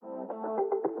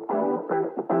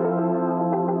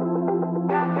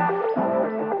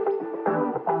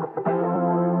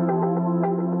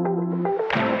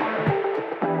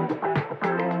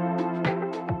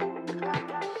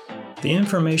The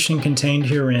information contained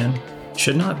herein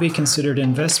should not be considered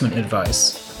investment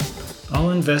advice. All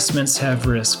investments have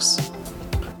risks.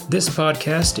 This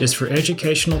podcast is for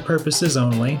educational purposes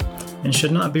only and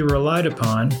should not be relied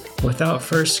upon without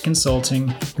first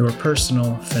consulting your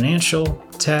personal financial,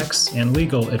 tax, and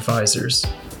legal advisors.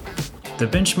 The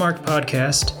Benchmark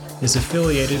Podcast is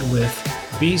affiliated with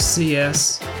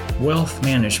BCS Wealth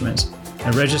Management,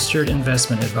 a registered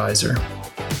investment advisor.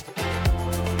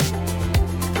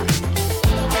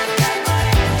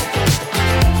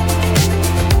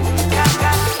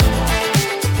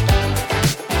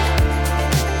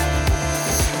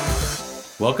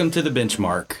 Welcome to The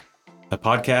Benchmark, a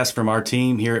podcast from our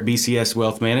team here at BCS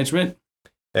Wealth Management.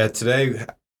 Today,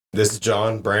 this is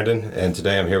John, Brandon, and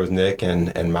today I'm here with Nick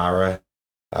and Myra.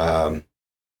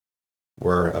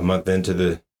 We're a month into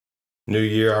the new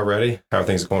year already. How are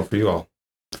things going for you all?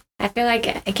 I feel like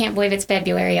I can't believe it's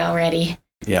February already.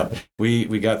 Yep, we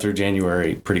got through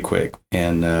January pretty quick,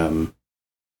 and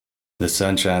the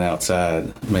sunshine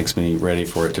outside makes me ready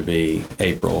for it to be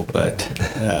April,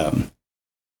 but...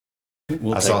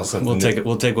 We'll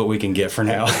take what we can get for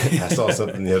now. I saw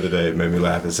something the other day. It made me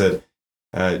laugh. It said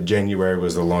January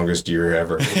was the longest year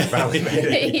ever. We finally made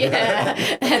it.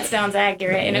 Yeah, that sounds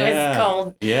accurate. And it was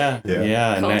cold. Yeah.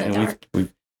 Cold and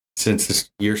we've since this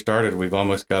year started, we've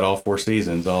almost got all four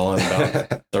seasons all in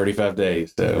about 35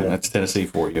 days. So that's Tennessee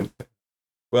for you.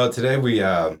 Well, today we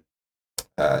the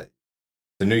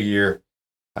new year,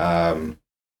 time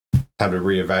to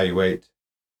reevaluate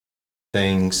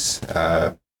things.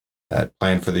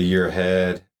 Plan for the year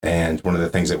ahead, and one of the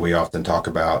things that we often talk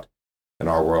about in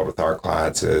our world with our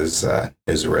clients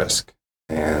is risk,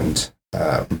 and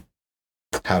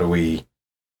how do we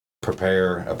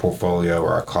prepare a portfolio or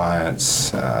our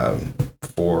clients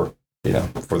for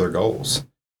their goals.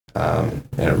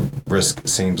 And risk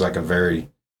seems like a very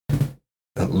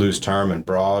loose term and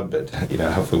broad, but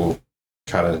hopefully we'll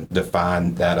try to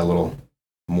define that a little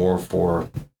more for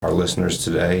our listeners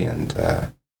today. And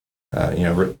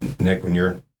Nick, when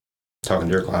you're talking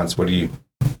to your clients, how do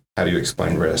you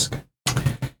explain risk?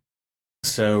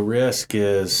 So risk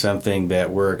is something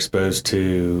that we're exposed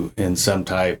to in some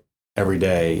type every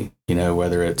day,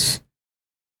 whether it's,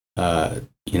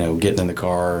 getting in the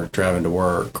car, driving to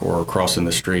work, or crossing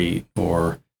the street,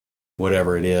 or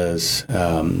whatever it is.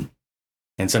 And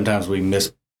sometimes we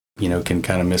can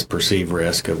kind of misperceive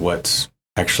risk of what's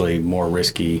actually more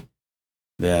risky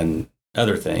than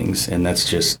other things, and that's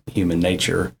just human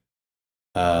nature.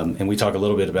 And we talk a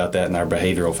little bit about that in our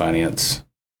behavioral finance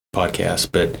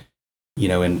podcast. But,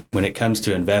 when it comes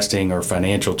to investing or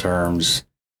financial terms,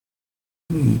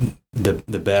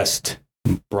 the best,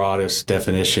 broadest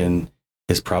definition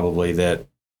is probably that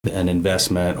an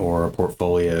investment or a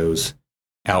portfolio's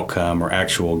outcome or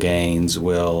actual gains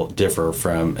will differ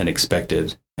from an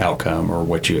expected outcome or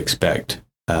what you expect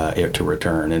it to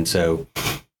return. And so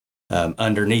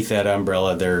underneath that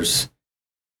umbrella, there's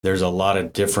a lot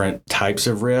of different types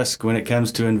of risk when it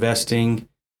comes to investing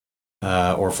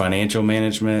or financial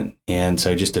management. And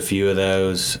so just a few of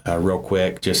those real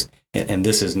quick, and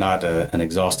this is not an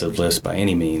exhaustive list by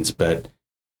any means, but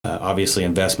obviously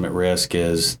investment risk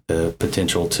is the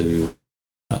potential to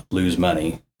lose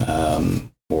money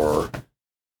or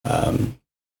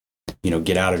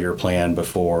get out of your plan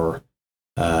before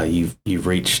you've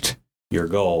reached your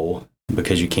goal,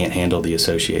 because you can't handle the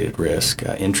associated risk.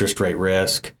 Interest rate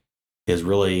risk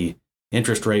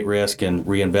and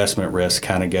reinvestment risk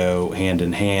kind of go hand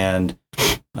in hand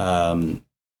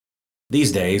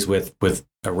these days with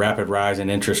a rapid rise in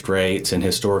interest rates and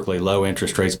historically low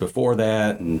interest rates before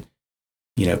that, and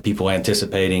people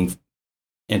anticipating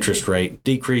interest rate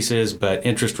decreases, but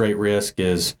interest rate risk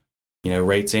is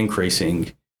rates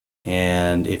increasing.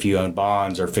 And if you own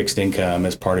bonds or fixed income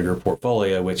as part of your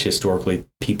portfolio, which historically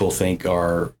people think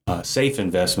are safe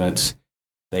investments,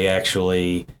 they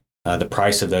actually, the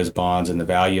price of those bonds and the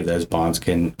value of those bonds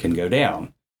can go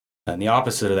down. And the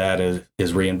opposite of that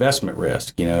is reinvestment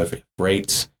risk. If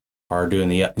rates are doing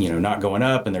not going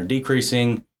up and they're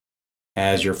decreasing,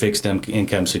 as your fixed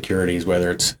income securities, whether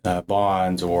it's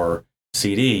bonds or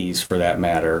CDs for that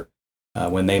matter,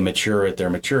 when they mature at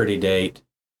their maturity date,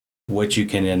 what you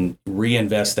can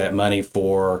reinvest that money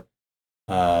for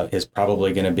is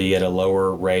probably going to be at a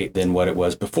lower rate than what it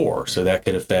was before. So that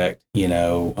could affect,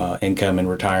 income in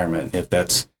retirement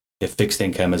if fixed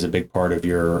income is a big part of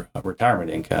your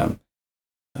retirement income.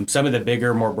 Some of the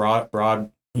bigger, more broad,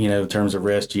 terms of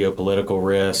risk, geopolitical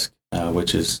risk,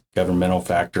 which is governmental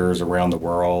factors around the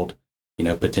world,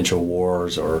 potential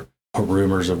wars or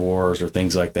rumors of wars or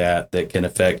things like that can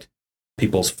affect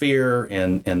people's fear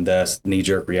and thus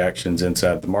knee-jerk reactions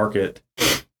inside the market.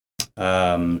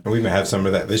 We may have some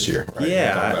of that this year, right?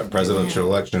 Yeah. Talk about presidential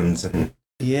elections and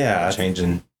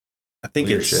changing I think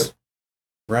leadership. it's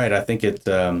right. I think it's,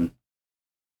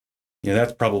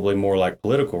 that's probably more like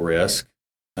political risk.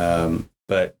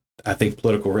 But I think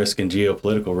political risk and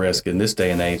geopolitical risk in this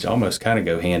day and age almost kind of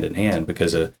go hand in hand,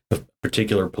 because a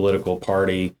particular political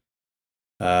party,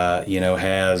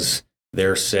 has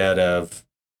their set of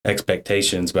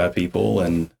expectations by people,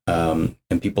 and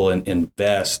people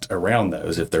invest around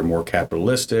those. If they're more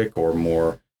capitalistic or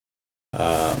more,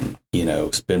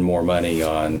 spend more money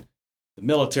on the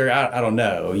military, I don't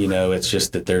know. It's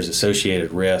just that there's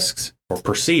associated risks or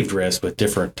perceived risks with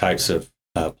different types of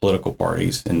political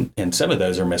parties, and some of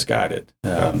those are misguided,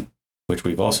 which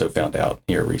we've also found out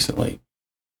here recently.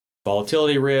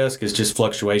 Volatility risk is just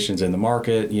fluctuations in the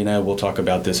market. We'll talk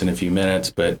about this in a few minutes,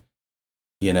 but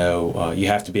you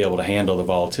have to be able to handle the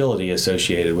volatility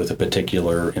associated with a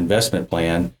particular investment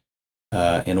plan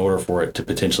in order for it to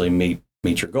potentially meet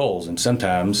your goals. And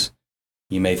sometimes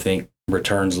you may think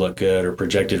returns look good or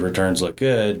projected returns look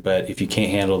good, but if you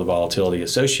can't handle the volatility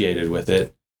associated with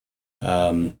it,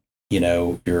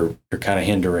 you're kind of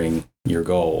hindering your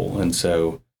goal. And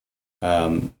so,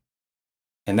 and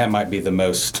that might be the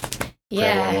most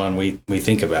prevalent one we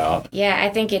think about. Yeah, I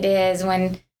think it is.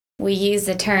 When we use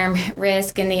the term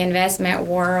risk in the investment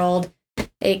world,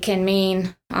 it can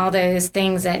mean all those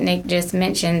things that Nick just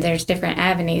mentioned. There's different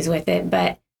avenues with it,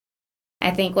 but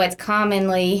I think what's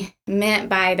commonly meant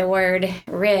by the word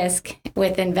risk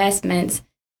with investments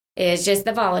is just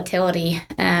the volatility.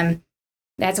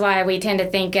 That's why we tend to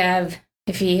think of,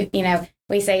 if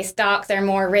we say stocks are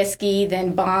more risky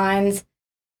than bonds.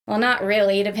 Well, not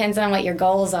really. It depends on what your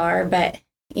goals are. But,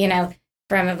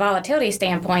 from a volatility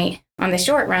standpoint, on the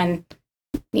short run,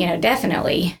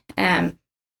 definitely.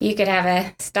 You could have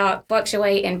a stock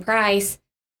fluctuate in price.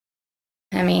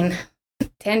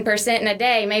 10% in a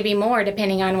day, maybe more,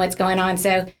 depending on what's going on.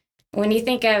 So when you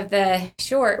think of the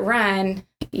short run,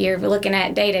 you're looking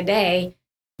at day to day,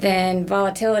 then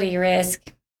volatility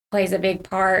risk plays a big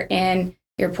part in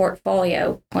your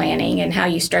portfolio planning and how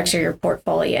you structure your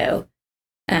portfolio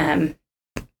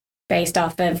based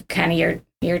off of kind of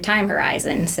your time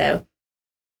horizon. So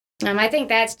I think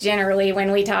that's generally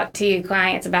when we talk to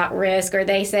clients about risk, or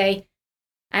they say,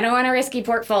 I don't want a risky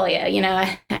portfolio.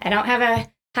 I don't have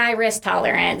a high risk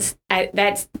tolerance.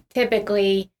 That's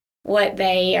typically what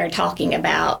they are talking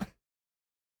about.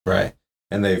 Right.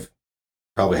 And they've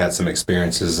probably had some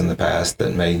experiences in the past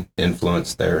that may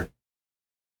influence their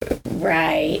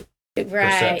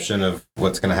perception of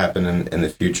what's going to happen in the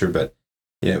future. But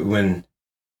when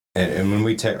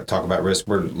we talk about risk,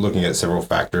 we're looking at several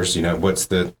factors.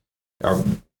 Our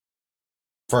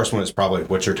first one is probably,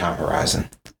 what's your time horizon,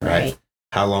 right?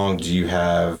 How long do you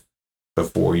have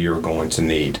before you're going to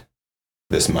need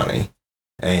this money?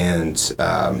 And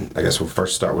I guess we'll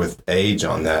first start with age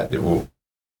on that. It will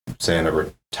say in a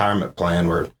retirement plan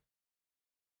where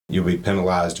you'll be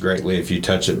penalized greatly if you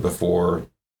touch it before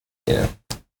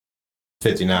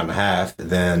 59 and a half.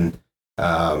 Then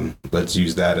let's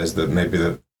use that as maybe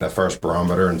the first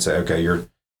barometer and say, okay, you're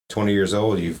 20 years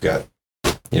old, you've got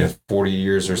 40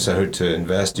 years or so to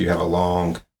invest. You have a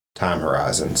long time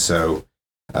horizon. So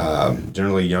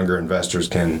generally younger investors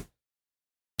can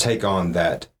take on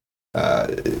that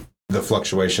the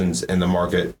fluctuations in the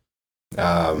market.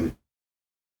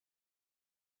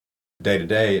 Day to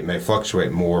day, it may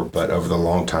fluctuate more, but over the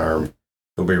long term,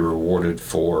 they'll be rewarded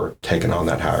for taking on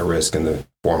that higher risk in the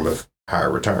form of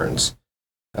higher returns.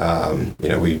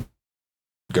 We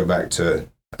go back to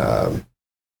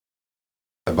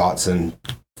Botson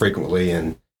frequently,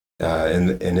 and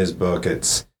in his book,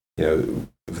 it's the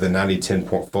 90-10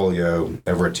 portfolio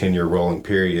over a 10-year rolling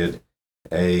period.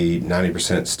 A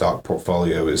 90% stock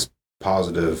portfolio is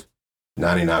positive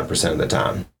 99% of the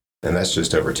time. And that's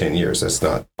just over 10 years. That's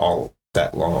not all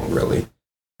that long, really.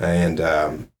 And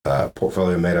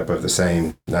portfolio made up of the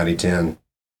same 90-10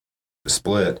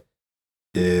 split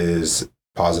is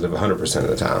positive 100% of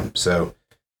the time. So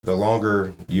the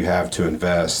longer you have to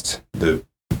invest, the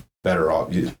better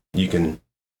off you can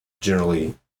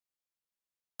generally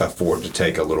afford to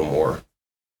take a little more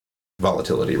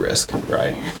volatility risk,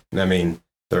 right? And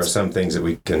there are some things that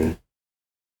we can,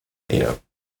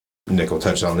 Nick will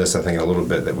touch on this, I think, a little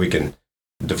bit, that we can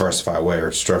diversify away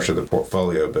or structure the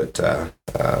portfolio. But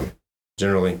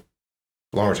generally,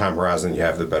 longer time horizon you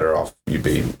have, the better off you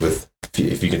be with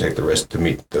if you can take the risk to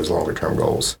meet those longer term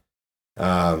goals.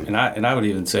 And I would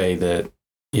even say that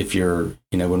if you're,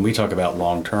 when we talk about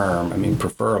long term,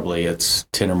 preferably it's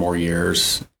 10 or more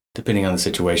years, depending on the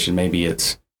situation. Maybe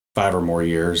it's 5 or more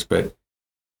years, but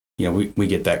we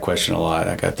get that question a lot.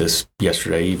 I got this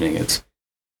yesterday evening. It's,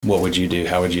 what would you do?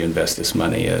 How would you invest this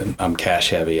money? I'm cash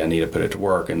heavy. I need to put it to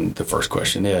work. And the first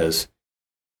question is,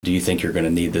 do you think you're going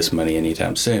to need this money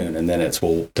anytime soon? And then it's,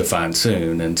 well, define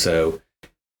soon. And so,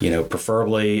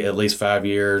 preferably at least 5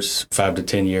 years, 5 to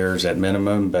 10 years at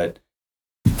minimum. But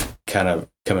kind of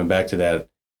coming back to that,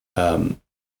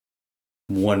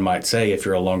 one might say, if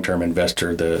you're a long-term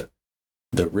investor, the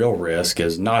real risk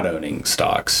is not owning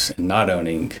stocks and not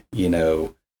owning,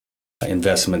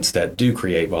 investments that do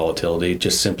create volatility,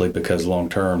 just simply because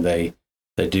long-term they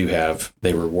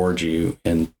reward you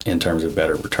in terms of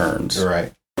better returns.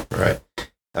 Right.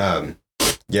 And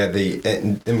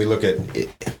we look at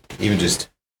even just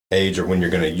age or when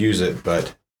you're going to use it,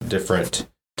 but different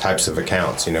types of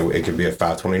accounts. It could be a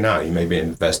 529. You may be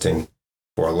investing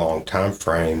for a long time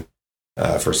frame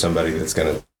for somebody that's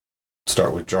going to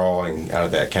start withdrawing out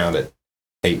of that account at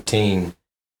 18.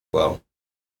 Well,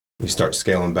 you start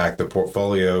scaling back the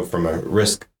portfolio from a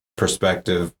risk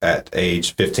perspective at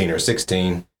age 15 or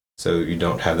 16, so you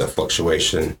don't have that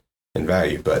fluctuation in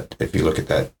value. But if you look at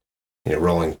that,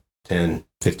 rolling 10,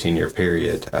 15-year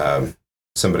period,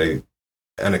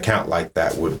 an account like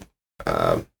that would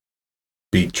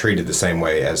be treated the same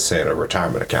way as, say, a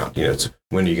retirement account. It's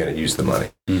when are you going to use the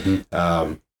money?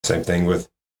 Mm-hmm. Same thing with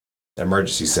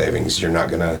emergency savings. You're not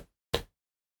going to,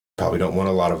 probably don't want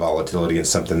a lot of volatility in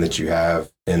something that you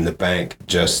have in the bank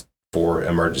just for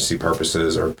emergency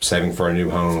purposes, or saving for a new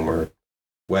home or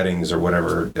weddings or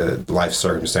whatever life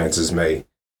circumstances may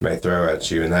throw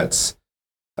at you. And that's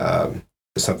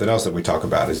something else that we talk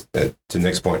about is that, to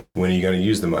Nick's point, when are you going to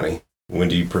use the money? When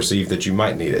do you perceive that you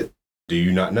might need it? Do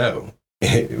you not know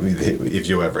if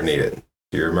you'll ever need it?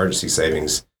 Your emergency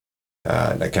savings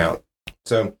account.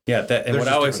 So and what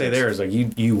I always say there is, like,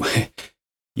 you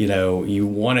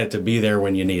want it to be there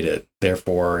when you need it.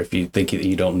 Therefore, if you think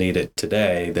you don't need it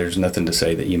today, there's nothing to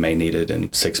say that you may need it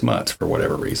in 6 months for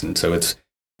whatever reason. So it's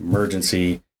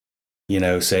emergency,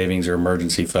 savings or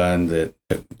emergency fund that,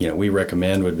 we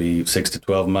recommend would be 6 to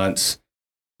 12 months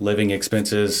living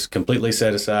expenses completely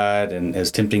set aside. And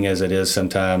as tempting as it is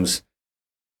sometimes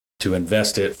to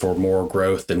invest it for more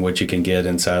growth than what you can get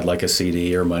inside like a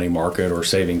CD or money market or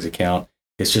savings account,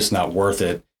 it's just not worth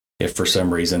it if for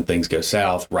some reason things go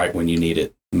south right when you need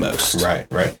it most. Right.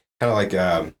 Kind of like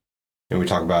we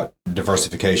talk about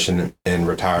diversification in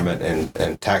retirement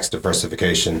and tax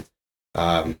diversification.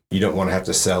 You don't want to have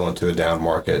to sell into a down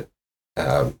market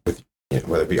with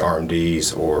whether it be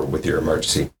RMDs or with your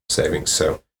emergency savings.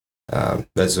 So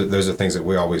those are things that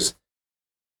we always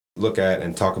look at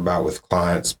and talk about with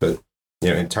clients. But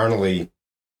internally,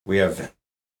 we have,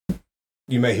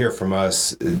 you may hear from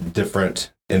us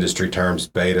different industry terms: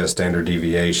 beta, standard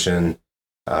deviation.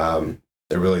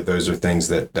 Really, those are things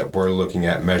that we're looking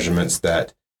at, measurements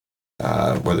that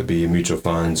whether it be mutual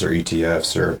funds or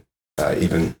ETFs or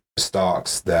even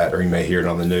stocks that, or you may hear it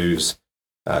on the news,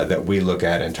 that we look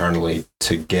at internally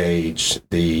to gauge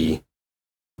the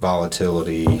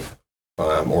volatility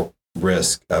or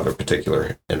risk of a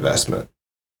particular investment.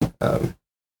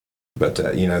 But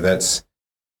that's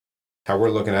how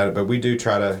we're looking at it. But we do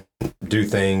try to do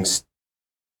things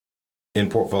in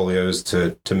portfolios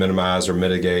to minimize or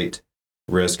mitigate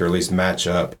risk, or at least match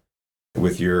up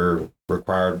with your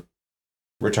required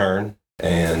return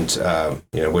and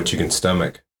what you can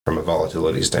stomach from a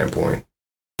volatility standpoint.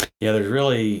 Yeah, there's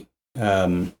really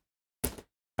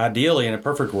ideally, in a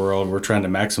perfect world, we're trying to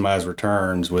maximize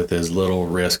returns with as little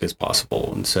risk as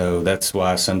possible. And so that's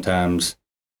why sometimes,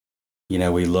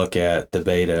 we look at the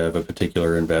beta of a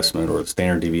particular investment or the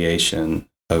standard deviation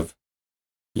of,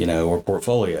 or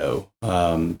portfolio,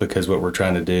 because what we're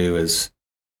trying to do is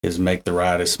make the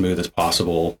ride as smooth as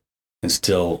possible and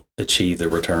still achieve the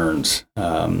returns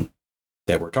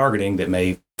that we're targeting that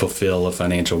may fulfill a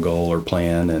financial goal or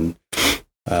plan. And,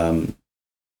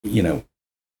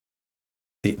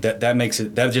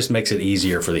 that just makes it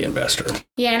easier for the investor.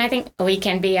 Yeah, and I think we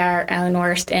can be our own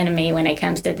worst enemy when it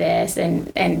comes to this.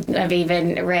 And I've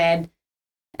even read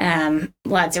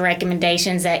lots of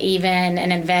recommendations that even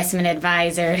an investment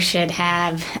advisor should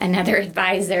have another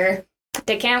advisor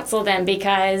to counsel them,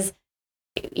 because,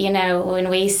 when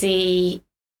we see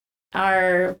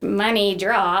our money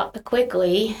drop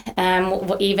quickly,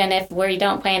 even if we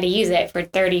don't plan to use it for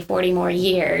 30, 40 more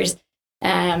years,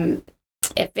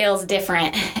 it feels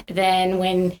different than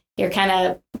when you're kind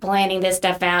of planning this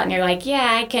stuff out and you're like, yeah,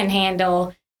 I can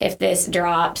handle if this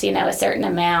drops, a certain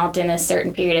amount in a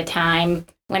certain period of time.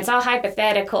 When it's all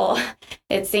hypothetical,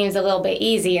 it seems a little bit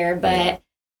easier, but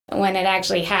when it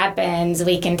actually happens,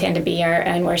 we can tend to be our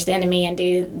own worst enemy and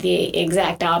do the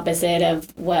exact opposite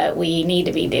of what we need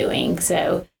to be doing.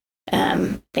 So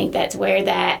I think that's where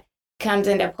that comes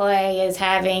into play, is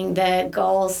having the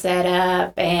goals set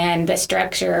up and the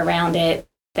structure around it,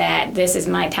 that this is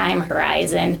my time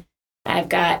horizon. I've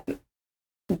got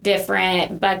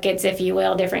different buckets, if you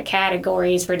will, different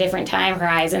categories for different time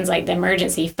horizons, like the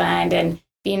emergency fund. And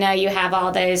you have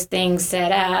all those things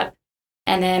set up,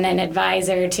 and then an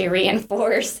advisor to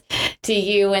reinforce to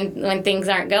you when things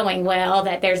aren't going well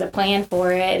that there's a plan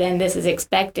for it and this is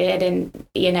expected, and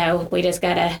we just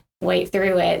gotta wait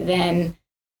through it, then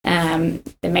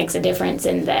it makes a difference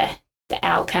in the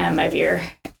outcome of your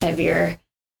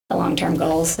long-term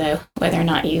goals, so whether or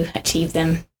not you achieve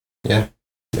them.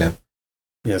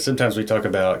 Yeah, sometimes we talk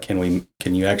about can you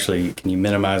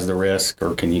minimize the risk,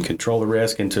 or can you control the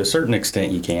risk? And to a certain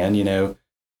extent you can.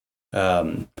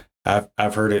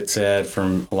 I've heard it said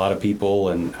from a lot of people,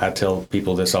 and I tell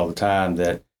people this all the time,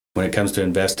 that when it comes to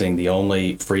investing, the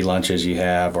only free lunches you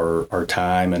have are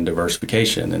time and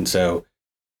diversification. And so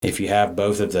if you have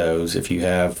both of those, if you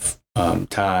have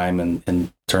time and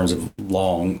in terms of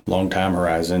long time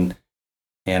horizon,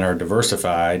 and are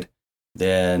diversified,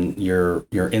 then you're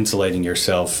insulating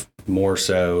yourself more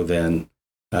so than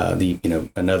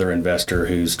another investor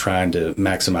who's trying to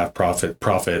maximize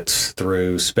profits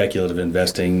through speculative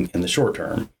investing in the short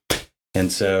term. And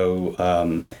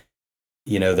so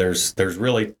there's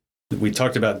really, we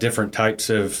talked about different types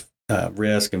of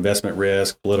risk, investment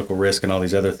risk, political risk, and all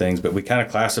these other things, but we kind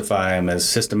of classify them as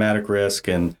systematic risk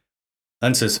and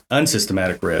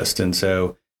unsystematic risk. And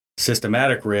so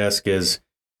systematic risk is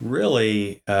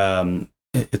really,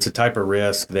 it's a type of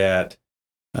risk that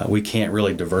we can't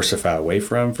really diversify away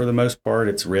from for the most part.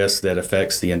 It's risk that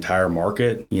affects the entire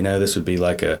market. This would be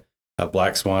like a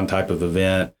black swan type of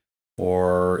event,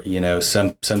 or,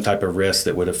 some type of risk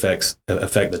that would affect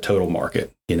the total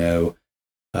market.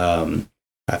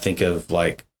 I think of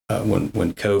like when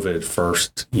COVID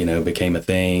first, became a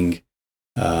thing,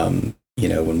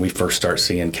 when we first start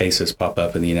seeing cases pop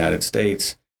up in the United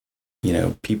States,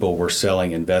 people were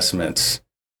selling investments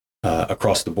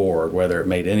across the board, whether it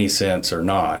made any sense or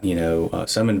not.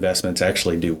 Some investments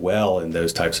actually do well in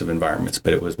those types of environments,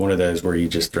 but it was one of those where you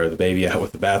just throw the baby out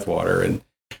with the bathwater. And,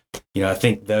 I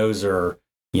think those are,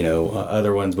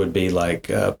 other ones would be like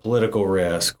political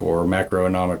risk or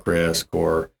macroeconomic risk,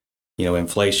 or,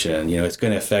 inflation. It's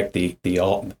going to affect the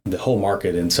whole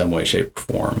market in some way, shape, or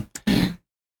form.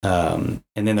 And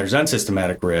then there's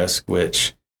unsystematic risk,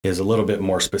 which is a little bit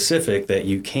more specific, that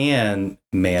you can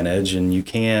manage, and you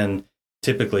can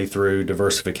typically through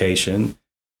diversification,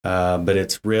 but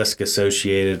it's risk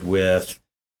associated with,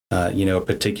 a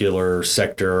particular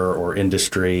sector or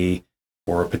industry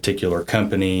or a particular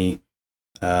company.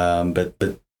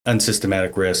 But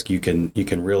unsystematic risk, you can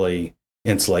really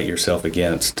insulate yourself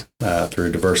against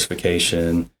through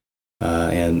diversification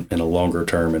and a longer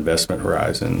term investment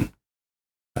horizon.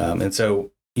 And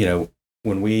so,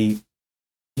 when we,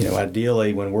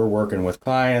 ideally when we're working with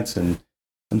clients and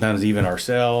sometimes even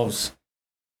ourselves,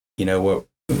 what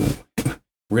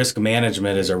risk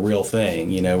management is a real thing.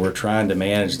 We're trying to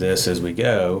manage this as we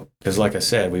go, because like I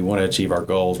said, we want to achieve our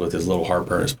goals with as little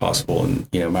heartburn as possible. And,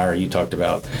 Myra, you talked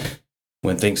about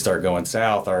when things start going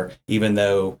south, or even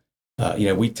though,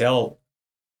 we tell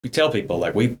people,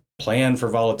 like, we plan for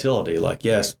volatility. Like,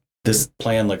 yes, this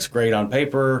plan looks great on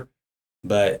paper,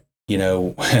 but,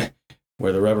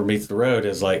 where the rubber meets the road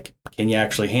is like, can you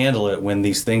actually handle it when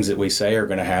these things that we say are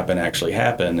going to happen actually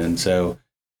happen? And so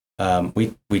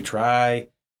we try,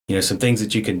 some things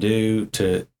that you can do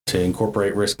to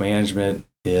incorporate risk management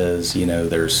is, you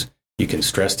can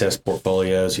stress test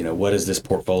portfolios. What has this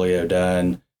portfolio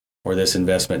done or this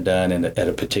investment done at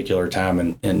a particular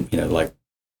time? And like,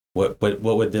 what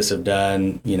would this have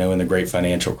done, in the great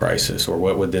financial crisis, or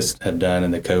what would this have done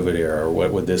in the COVID era, or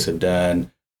what would this have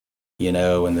done, in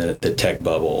the tech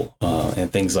bubble, and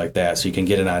things like that. So you can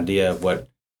get an idea of what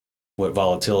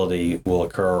volatility will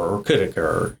occur or could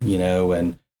occur,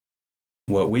 and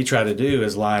what we try to do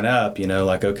is line up,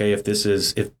 like, okay, if this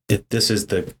is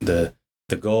the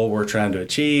goal we're trying to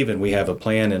achieve, and we have a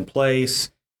plan in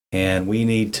place, and we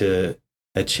need to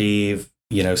achieve,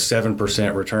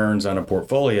 7% returns on a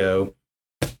portfolio,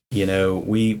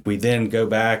 we then go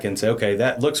back and say, okay,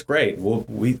 that looks great.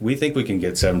 We think we can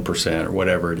get 7% or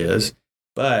whatever it is,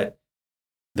 but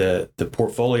the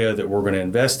portfolio that we're going to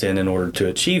invest in order to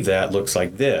achieve that looks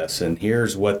like this, and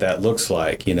here's what that looks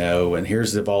like, and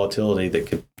here's the volatility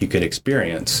that you could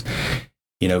experience.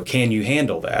 Can you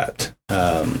handle that?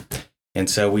 And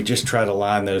so we just try to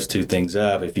line those two things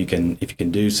up. If you can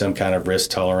do some kind of risk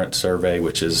tolerance survey,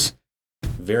 which is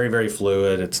very, very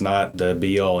fluid. It's not the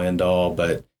be all end all,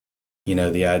 but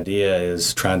the idea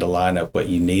is trying to line up what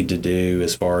you need to do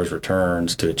as far as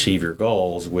returns to achieve your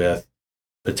goals with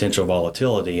potential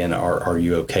volatility, and are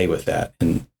you okay with that?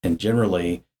 And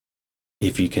generally,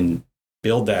 if you can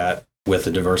build that with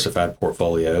a diversified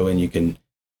portfolio and you can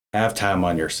have time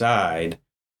on your side,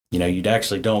 you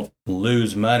actually don't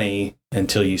lose money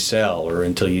until you sell or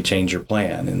until you change your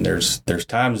plan. And there's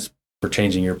times where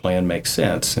changing your plan makes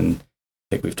sense, and I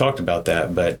think we've talked about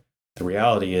that. But the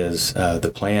reality is,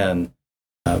 the plan,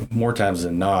 more times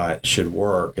than not, should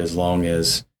work as long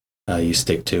as you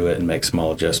stick to it and make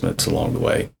small adjustments along the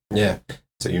way. Yeah.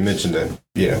 So you mentioned a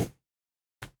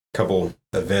couple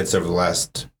events over the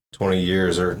last 20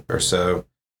 years or so.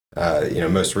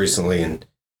 Most recently in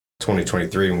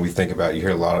 2023, when we think about, you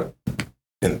hear a lot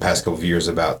in the past couple of years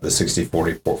about the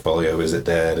 60-40 portfolio. Is it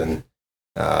dead? And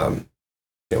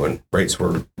when rates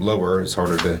were lower, it's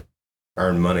harder to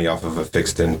earn money off of a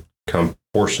fixed income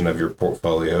portion of your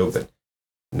portfolio. But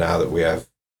now that we have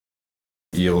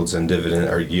yields and dividend,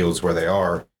 or yields where they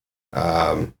are,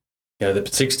 the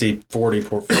 60-40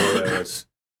 portfolio is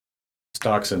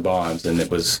stocks and bonds, and it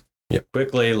was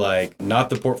quickly like not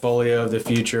the portfolio of the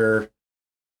future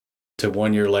to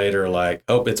 1 year later, like,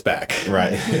 oh, it's back.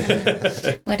 Right.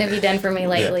 What have you done for me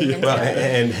lately? Well,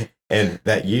 and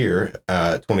that year,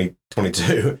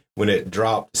 2022, when it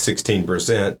dropped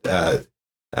 16%,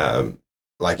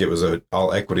 like it was an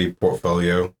all equity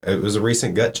portfolio, it was a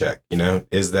recent gut check.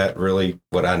 Is that really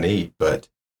what I need? But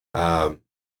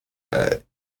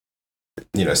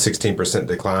 16%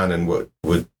 decline in what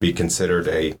would be considered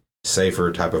a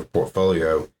safer type of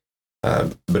portfolio.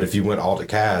 But if you went all to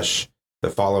cash the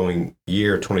following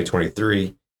year,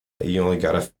 2023, you only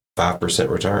got a 5%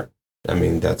 return. I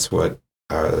mean, that's what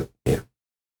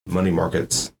money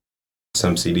markets,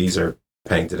 some CDs are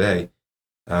paying today.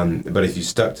 But if you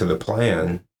stuck to the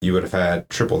plan, you would have had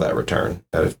triple that return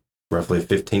at roughly a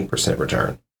 15%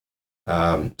 return.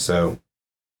 So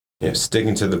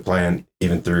sticking to the plan,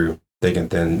 even through thick and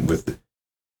thin, with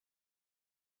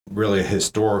really a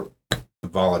historic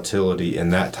volatility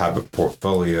in that type of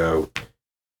portfolio,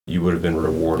 you would have been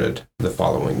rewarded the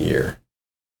following year.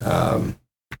 And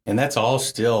that's all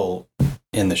still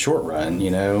in the short run,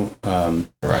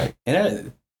 Right.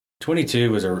 And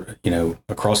 22 was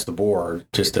across the board,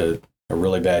 just a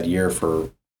really bad year for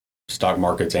stock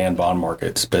markets and bond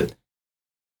markets. But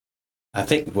I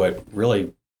think what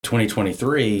really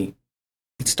 2023,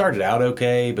 it started out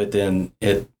okay, but then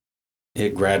it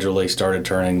gradually started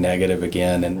turning negative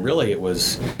again. And really it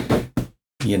was,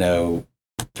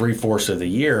 3/4 of the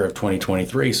year of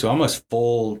 2023. So almost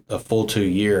a full 2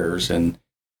 years. And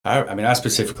I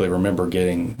specifically remember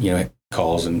getting,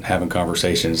 calls and having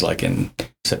conversations like in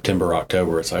September,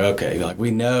 October. It's like, okay, like we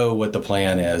know what the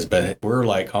plan is, but we're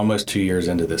like almost 2 years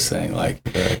into this thing. Like,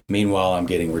 meanwhile, I'm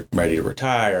getting ready to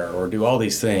retire or do all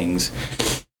these things.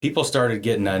 People started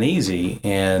getting uneasy,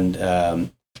 and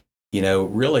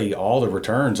really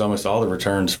almost all the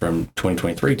returns from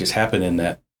 2023 just happened in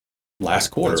that last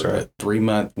quarter. That's right. A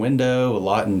 3-month window, a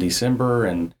lot in December,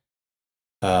 and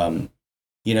so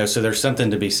there's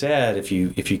something to be said if you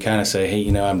kind of say, hey,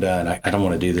 I'm done. I don't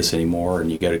want to do this anymore,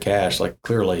 and you go to cash. Like,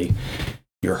 clearly,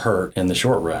 you're hurt in the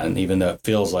short run, even though it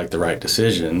feels like the right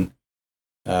decision.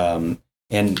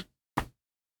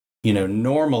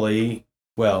 Normally,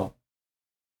 well,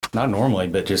 not normally,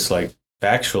 but just like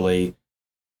factually,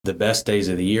 the best days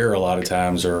of the year a lot of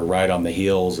times are right on the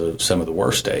heels of some of the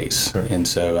worst days. Sure. And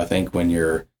so I think when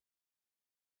you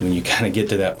kind of get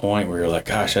to that point where you're like,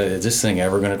 gosh, is this thing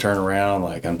ever going to turn around?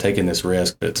 Like, I'm taking this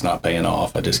risk, but it's not paying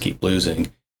off. I just keep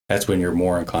losing. That's when you're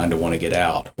more inclined to want to get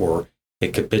out, or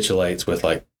it capitulates with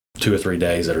like 2 or 3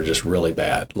 days that are just really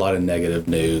bad, a lot of negative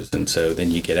news. And so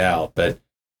then you get out. But,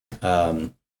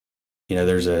 I'm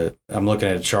looking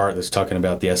at a chart that's talking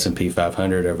about the S&P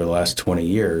 500 over the last 20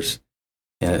 years.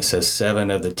 And it says 7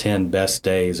 of the 10 best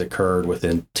days occurred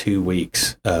within 2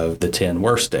 weeks of the 10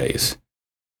 worst days.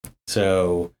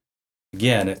 So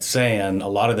again, it's saying a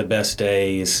lot of the best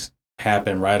days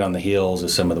happen right on the heels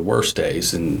of some of the worst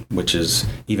days, and which is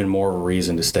even more of a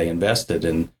reason to stay invested.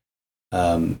 And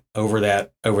over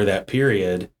that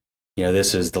period,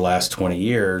 this is the last 20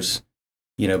 years,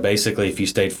 basically if you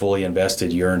stayed fully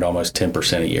invested, you earned almost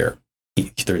 10% a year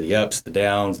through the ups, the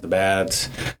downs, the bads,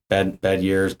 bad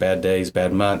years, bad days,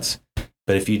 bad months.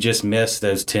 But if you just miss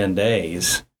those 10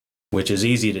 days, which is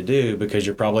easy to do because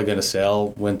you're probably going to sell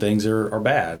when things are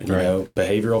bad,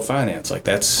 behavioral finance. Like,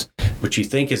 that's what you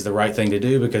think is the right thing to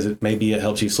do because maybe it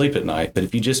helps you sleep at night. But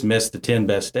if you just miss the 10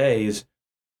 best days,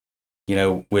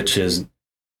 which is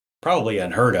probably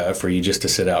unheard of for you just to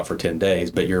sit out for 10 days,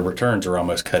 but your returns are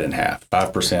almost cut in half,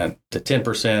 5% to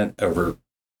 10% over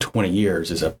 20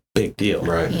 years is a big deal.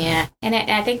 Right. Yeah. And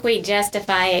I think we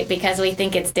justify it because we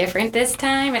think it's different this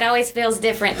time. It always feels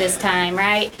different this time,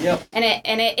 right? Yep. And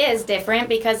it is different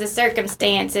because the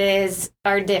circumstances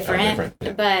are different,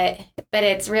 yeah. but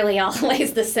it's really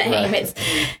always the same. Right.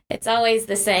 It's always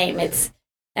the same. It's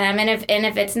and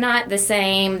if it's not the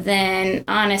same, then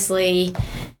honestly,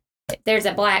 if there's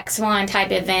a black swan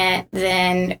type event,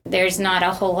 then there's not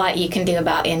a whole lot you can do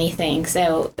about anything.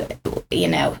 So,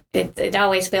 it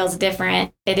always feels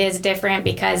different. It is different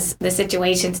because the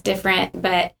situation's different,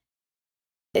 but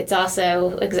it's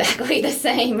also exactly the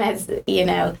same as,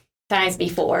 times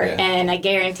before. Yeah. And I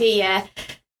guarantee you,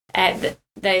 at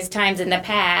those times in the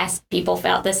past, people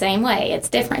felt the same way. It's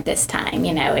different this time.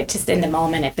 It just in the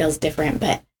moment, it feels different.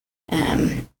 But,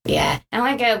 yeah. I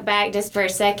want to go back just for a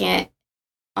second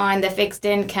on the fixed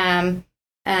income,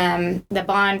 the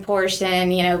bond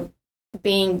portion,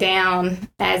 being down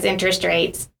as interest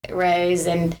rates rose.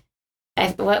 And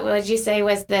what would you say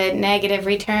was the negative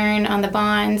return on the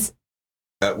bonds?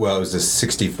 Well, it was a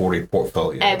 60-40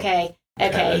 portfolio. Okay.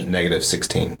 Negative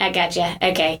 16. I gotcha.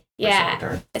 Okay. Yeah.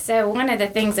 Return. So one of the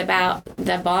things about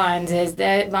the bonds is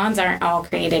the bonds aren't all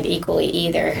created equally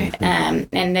either.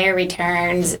 Mm-hmm. And their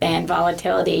returns and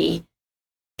volatility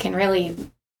can really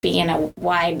be in a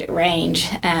wide range.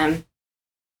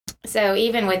 So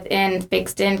even within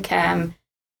fixed income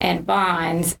and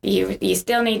bonds, you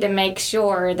still need to make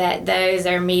sure that those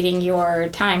are meeting your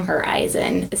time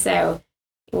horizon. So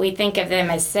we think of them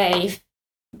as safe,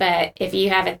 but if you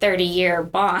have a 30-year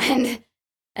bond,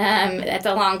 that's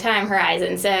a long time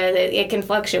horizon, so it can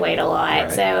fluctuate a lot.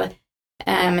 Right. So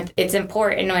it's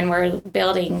important when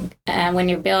when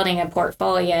you're building a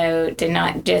portfolio to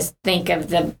not just think of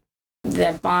the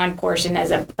bond portion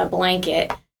as a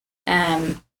blanket,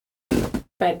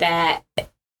 but that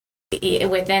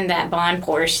within that bond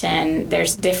portion,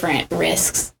 there's different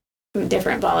risks,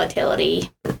 different volatility,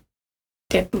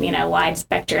 wide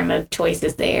spectrum of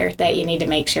choices there that you need to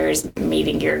make sure is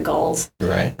meeting your goals.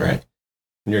 Right. And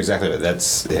you're exactly right.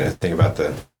 That's think about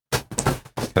the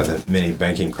mini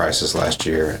banking crisis last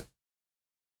year.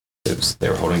 They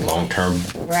were holding long-term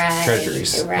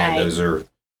treasuries, Right. and those are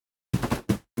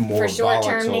more for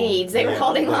short-term volatile. needs. They were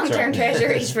holding long-term right.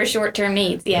 treasuries for short-term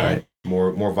needs. Yeah. Right.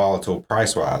 More volatile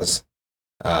price-wise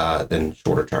than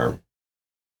shorter-term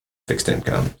fixed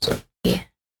income. So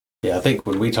Yeah, I think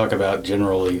when we talk about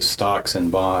generally stocks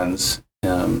and bonds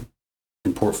in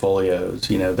portfolios,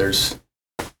 there's,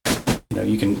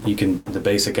 you can the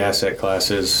basic asset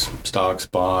classes, stocks,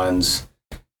 bonds,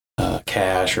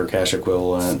 cash or cash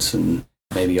equivalents, and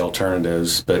maybe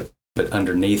alternatives, but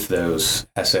underneath those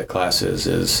asset classes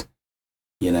is,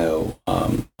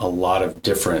 a lot of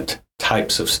different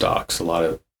types of stocks, a lot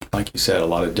of, like you said, a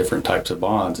lot of different types of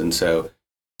bonds. And so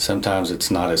sometimes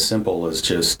it's not as simple as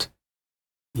just,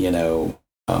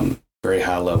 very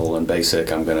high level and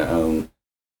basic, I'm going to own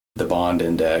the bond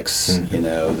index,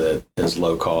 that is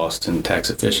low cost and tax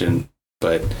efficient,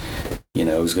 but,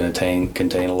 it's going to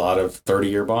contain a lot of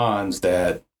 30-year bonds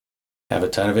that have a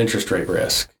ton of interest rate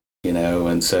risk,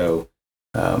 and so,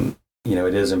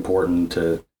 it is important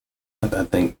to, I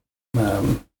think,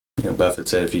 Buffett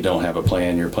said, if you don't have a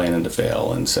plan, you're planning to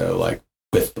fail. And so, like,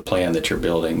 with the plan that you're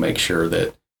building, make sure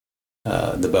that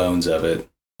the bones of it,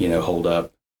 hold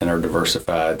up and are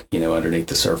diversified, underneath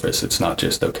the surface. It's not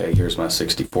just, okay, here's my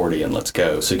 60-40 and let's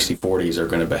go. 60-40s are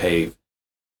going to behave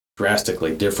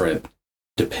drastically different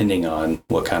depending on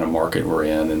what kind of market we're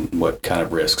in and what kind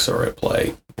of risks are at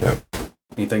play. Yeah.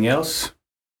 Anything else?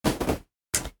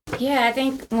 Yeah, I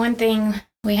think one thing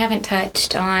we haven't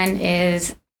touched on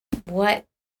is what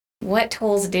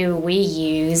tools do we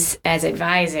use as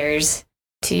advisors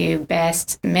to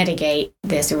best mitigate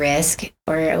this risk,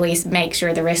 or at least make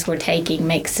sure the risk we're taking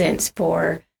makes sense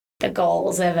for the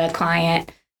goals of a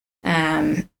client.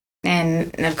 And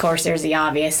of course, there's the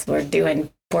obvious. We're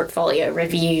doing portfolio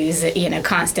reviews,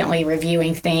 constantly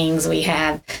reviewing things. We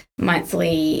have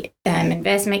monthly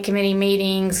investment committee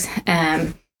meetings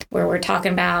where we're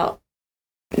talking about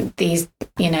these,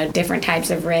 different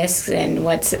types of risks and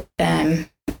what's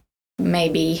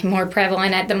maybe more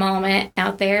prevalent at the moment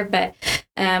out there. But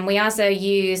we also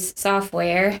use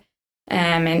software,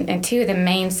 and two of the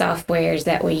main softwares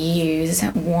that we use.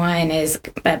 One is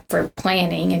for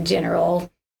planning in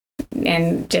general,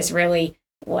 and just really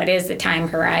what is the time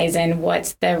horizon,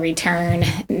 what's the return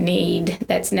need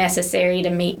that's necessary to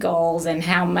meet goals, and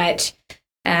how much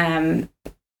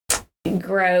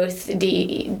growth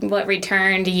what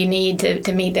return do you need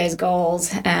to meet those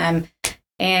goals.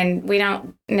 And we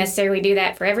don't necessarily do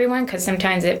that for everyone, because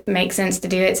sometimes it makes sense to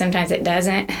do it, sometimes it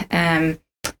doesn't.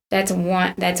 that's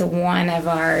one of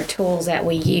our tools that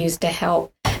we use to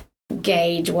help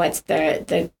gauge what's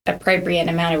the appropriate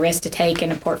amount of risk to take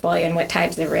in a portfolio and what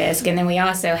types of risk. And then we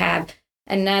also have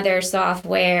another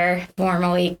software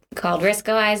formerly called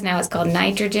Riskalyze. Now it's called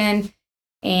Nitrogen.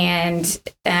 And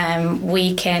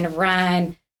we can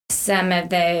run some of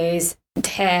those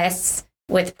tests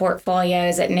with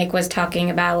portfolios that Nick was talking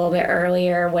about a little bit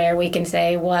earlier, where we can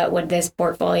say, what would this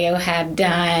portfolio have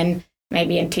done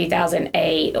maybe in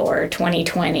 2008 or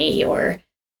 2020, or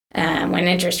when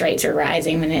interest rates are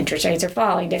rising, when interest rates are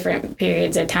falling, different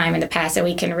periods of time in the past. So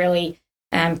we can really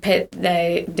put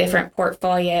the different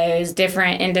portfolios,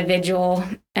 different individual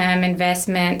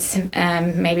investments,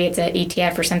 maybe it's an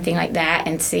ETF or something like that,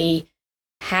 and see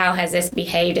how has this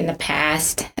behaved in the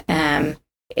past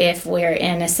if we're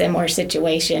in a similar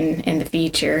situation in the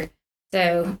future.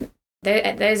 So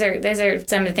those are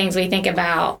some of the things we think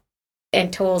about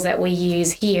and tools that we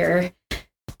use here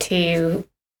to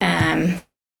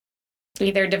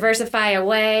either diversify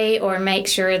away or make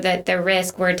sure that the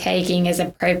risk we're taking is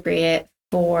appropriate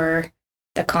for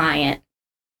the client.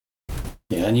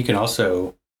 Yeah, and you can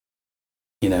also,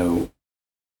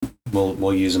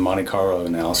 we'll use a Monte Carlo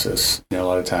analysis. A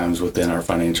lot of times within our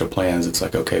financial plans, it's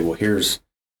like, okay, well, here's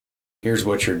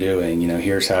what you're doing.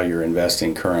 Here's how you're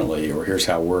investing currently, or here's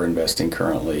how we're investing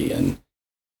currently, and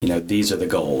these are the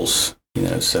goals.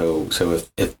 So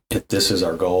if this is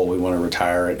our goal, we want to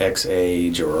retire at X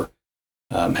age, or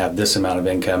have this amount of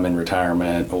income in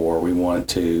retirement, or we want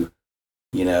to,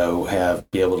 be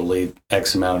able to leave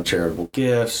X amount of charitable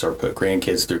gifts or put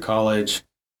grandkids through college.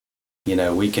 We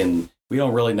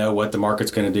don't really know what the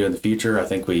market's going to do in the future. I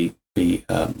think we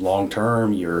long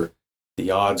term,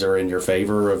 the odds are in your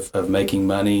favor of making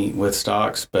money with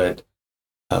stocks, but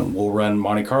we'll run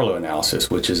Monte Carlo analysis,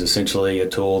 which is essentially a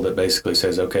tool that basically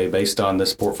says, okay, based on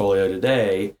this portfolio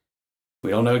today,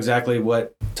 we don't know exactly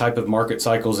what type of market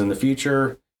cycles in the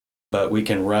future, but we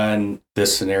can run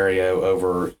this scenario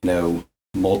over,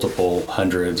 multiple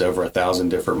hundreds, over 1,000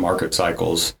 different market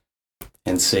cycles,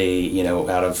 and see,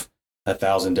 out of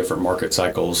 1,000 different market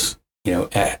cycles,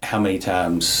 how many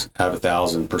times out of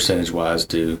 1,000 percentage-wise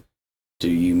do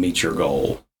you meet your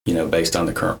goal, based on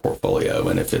the current portfolio.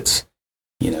 And if it's,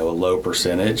 a low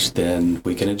percentage, then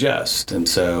we can adjust. And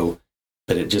so,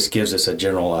 but it just gives us a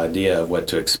general idea of what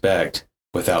to expect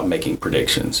without making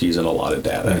predictions, using a lot of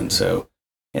data. Right. And so,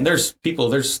 and there's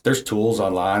tools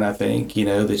online, I think,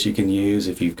 that you can use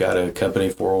if you've got a company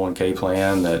 401k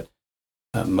plan, that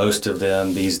most of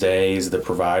them these days, the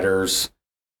providers,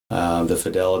 the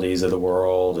Fidelities of the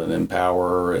world and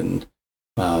Empower and,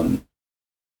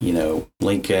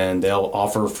 Lincoln, they'll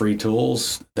offer free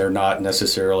tools. They're not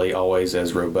necessarily always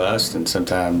as robust and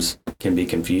sometimes can be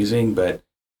confusing, but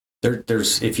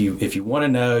there's, if you want to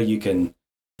know, you can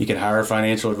hire a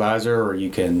financial advisor, or you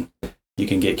can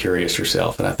get curious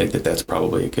yourself. And I think that's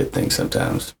probably a good thing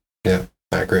sometimes. Yeah,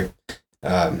 I agree.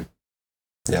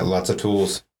 Lots of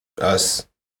tools. The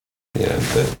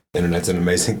internet's an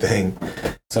amazing thing.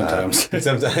 Sometimes.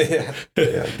 Yeah.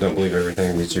 Don't believe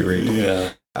everything that you read.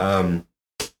 Yeah.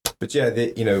 But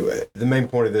the main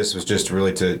point of this was just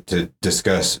really to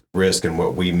discuss risk and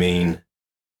what we mean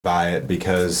by it,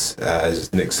 because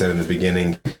as Nick said in the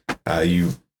beginning,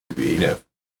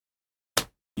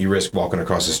 you risk walking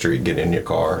across the street, getting in your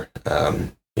car.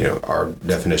 Our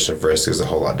definition of risk is a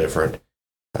whole lot different.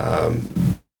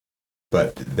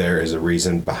 But there is a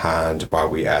reason behind why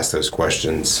we ask those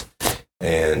questions,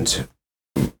 and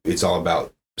it's all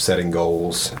about setting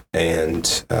goals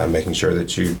and making sure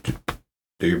that you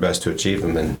do your best to achieve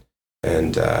them.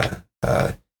 And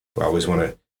we always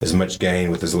want as much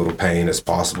gain with as little pain as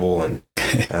possible, and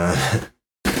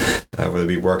whether it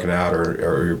be working out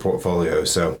or your portfolio.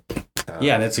 So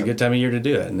and it's a good time of year to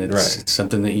do it, and it's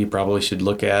something that you probably should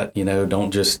look at.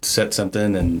 Don't just set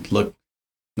something and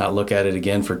not look at it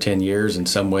again for 10 years. In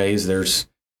some ways, there's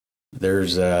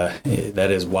that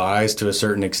is wise to a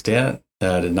certain extent,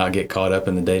 to not get caught up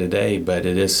in the day to day, but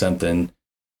it is something.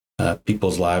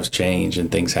 People's lives change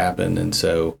and things happen, and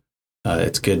so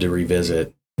it's good to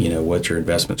revisit, what your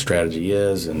investment strategy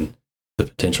is and the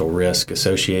potential risk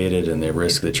associated and the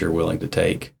risk that you're willing to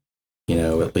take,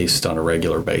 at least on a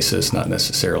regular basis, not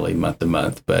necessarily month to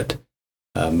month, but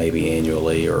maybe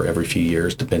annually or every few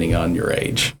years, depending on your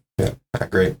age. Yeah, I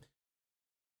agree.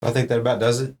 I think that about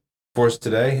does it for us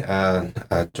today.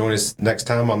 Join us next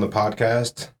time on the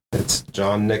podcast. It's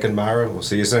John, Nick, and Myra. We'll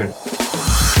see you soon.